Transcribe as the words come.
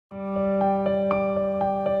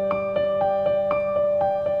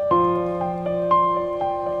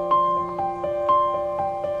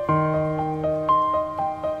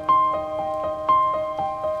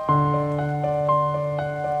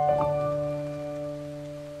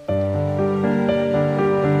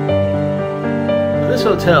This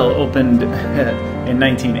hotel opened in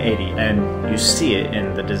 1980, and you see it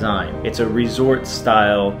in the design. It's a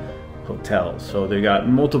resort-style hotel, so they got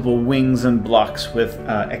multiple wings and blocks with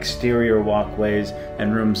exterior walkways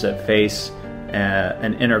and rooms that face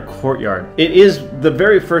an inner courtyard. It is the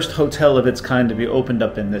very first hotel of its kind to be opened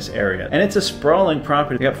up in this area, and it's a sprawling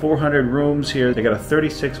property. They got 400 rooms here. They got a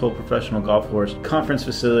 36-hole professional golf course, conference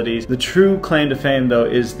facilities. The true claim to fame, though,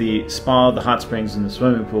 is the spa, the hot springs, and the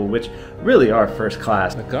swimming pool, which really are first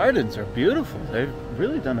class. The gardens are beautiful. They've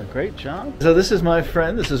really done a great job. So this is my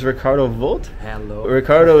friend. This is Ricardo Volt. Hello.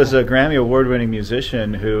 Ricardo is a Grammy award-winning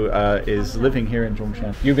musician who is living here in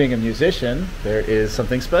Zhongshan. You being a musician, there is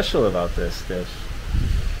something special about this dish.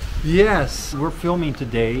 Yes, we're filming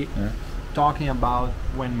today, talking about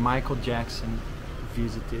when Michael Jackson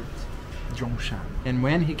visited Zhongshan. And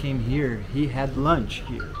when he came here, he had lunch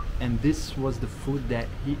here. And this was the food that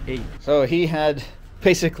he ate. So he had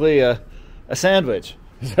basically a sandwich.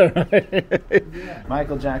 Is that right? Yeah.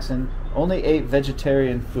 Michael Jackson only ate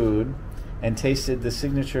vegetarian food and tasted the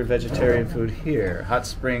signature vegetarian food here. Hot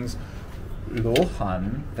Springs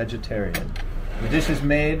Zhongshan vegetarian. The dish is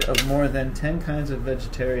made of more than 10 kinds of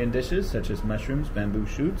vegetarian dishes, such as mushrooms, bamboo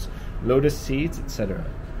shoots, lotus seeds, etc.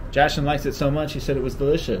 Jackson liked it so much he said it was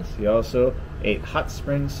delicious. He also ate Hot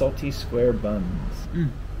Springs salty square buns.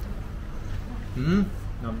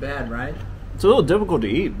 Not bad, right? It's a little difficult to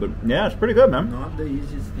eat, but yeah, it's pretty good, man. Not the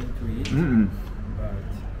easiest thing to eat, but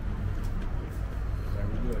very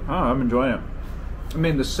good. Oh, I'm enjoying it. I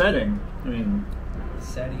mean, the setting, The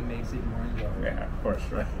setting makes it more enjoyable. yeah, of course,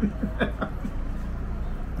 right?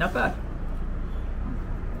 Not bad.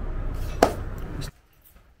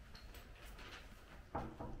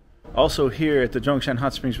 Also here at the Zhongshan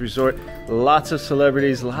Hot Springs Resort, lots of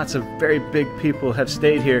celebrities, lots of very big people have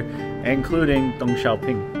stayed here, including Deng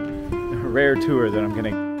Xiaoping. A rare tour that I'm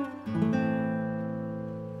getting.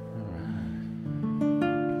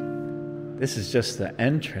 This is just the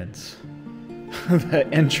entrance. The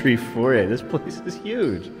entry foyer. This place is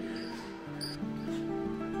huge.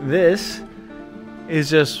 This is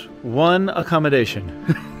just one accommodation.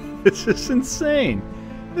 It's just insane.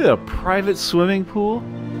 This is a private swimming pool.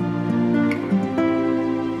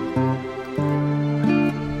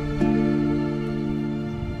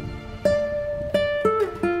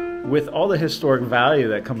 With all the historic value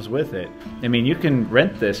that comes with it, I mean, you can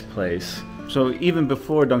rent this place. So even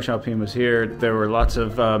before Deng Xiaoping was here, there were lots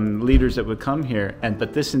of leaders that would come here,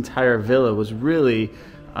 but this entire villa was really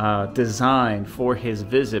designed for his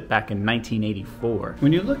visit back in 1984.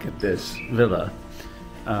 When you look at this villa,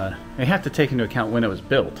 you have to take into account when it was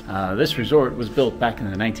built. This resort was built back in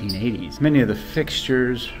the 1980s. Many of the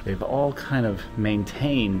fixtures, they've all kind of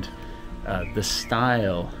maintained the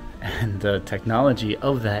style and the technology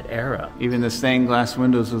of that era. Even the stained glass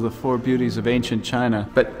windows of the four beauties of ancient China.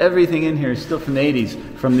 But everything in here is still from the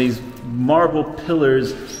 80s, from these marble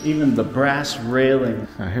pillars, even the brass railing.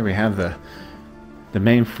 Here we have the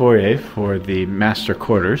main foyer for the master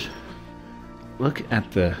quarters. Look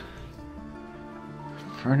at the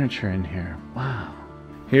furniture in here. Wow.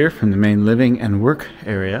 Here from the main living and work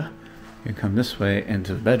area, you come this way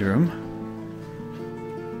into the bedroom.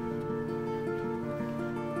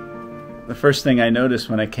 The first thing I noticed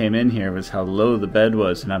when I came in here was how low the bed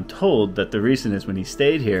was, and I'm told that the reason is when he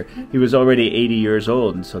stayed here, he was already 80 years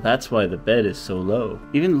old, and so that's why the bed is so low.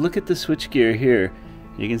 Even look at the switchgear here.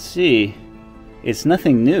 You can see it's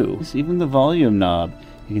nothing new. Even the volume knob,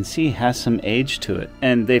 you can see has some age to it,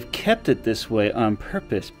 and they've kept it this way on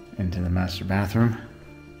purpose. Into the master bathroom.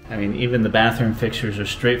 I mean, even the bathroom fixtures are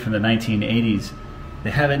straight from the 1980s.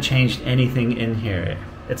 They haven't changed anything in here.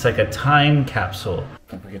 It's like a time capsule.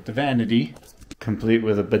 Don't forget the vanity, complete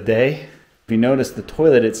with a bidet. If you notice, the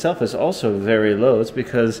toilet itself is also very low. It's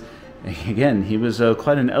because, again, he was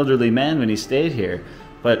quite an elderly man when he stayed here.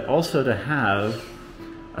 But also to have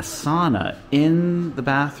a sauna in the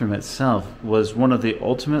bathroom itself was one of the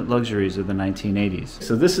ultimate luxuries of the 1980s.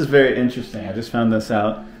 So this is very interesting. I just found this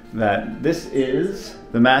out, that this is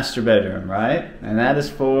the master bedroom, right? And that is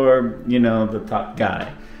for, you know, the top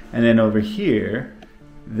guy. And then over here,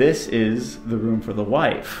 this is the room for the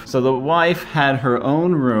wife. So the wife had her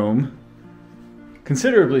own room,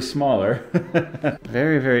 considerably smaller.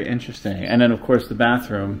 Very, very interesting. And then of course the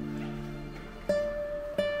bathroom.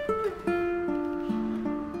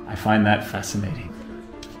 I find that fascinating.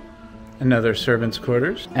 Another servant's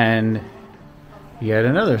quarters and yet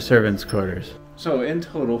another servant's quarters. So in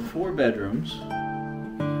total, 4 bedrooms.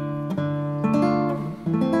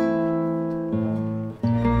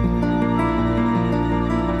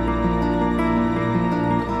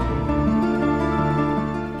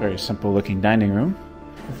 Very simple looking dining room.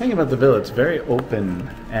 The thing about the villa, it's very open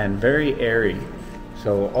and very airy.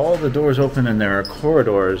 So all the doors open and there are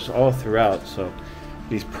corridors all throughout. So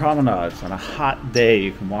these promenades on a hot day,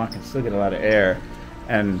 you can walk and still get a lot of air.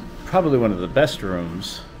 And probably one of the best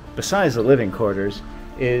rooms, besides the living quarters,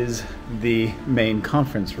 is the main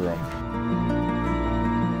conference room.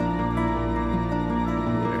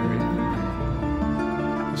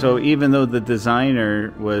 So even though the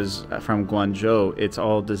designer was from Guangzhou, it's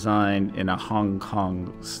all designed in a Hong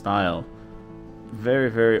Kong style. Very,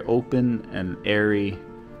 very open and airy.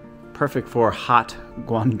 Perfect for hot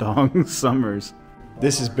Guangdong summers.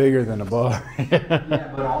 This is bigger than a bar.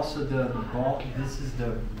 Yeah, but also the ball, this is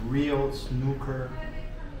the real snooker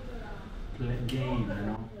game, you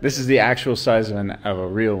know. This is the actual size of a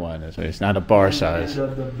real one. It's not a bar size.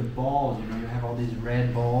 And the balls, you know, you have all these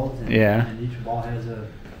red balls, and, yeah. And each ball has a...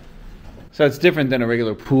 So it's different than a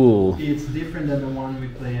regular pool. It's different than the one we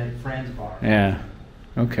play at Friends Bar. Yeah.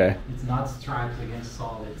 Okay. It's not stripes against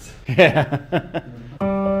solids. Yeah.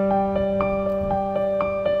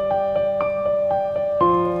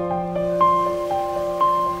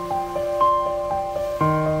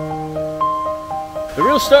 The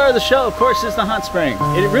real star of the show, of course, is the hot spring.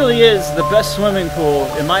 It really is the best swimming pool,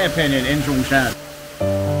 in my opinion, in Zhongshan.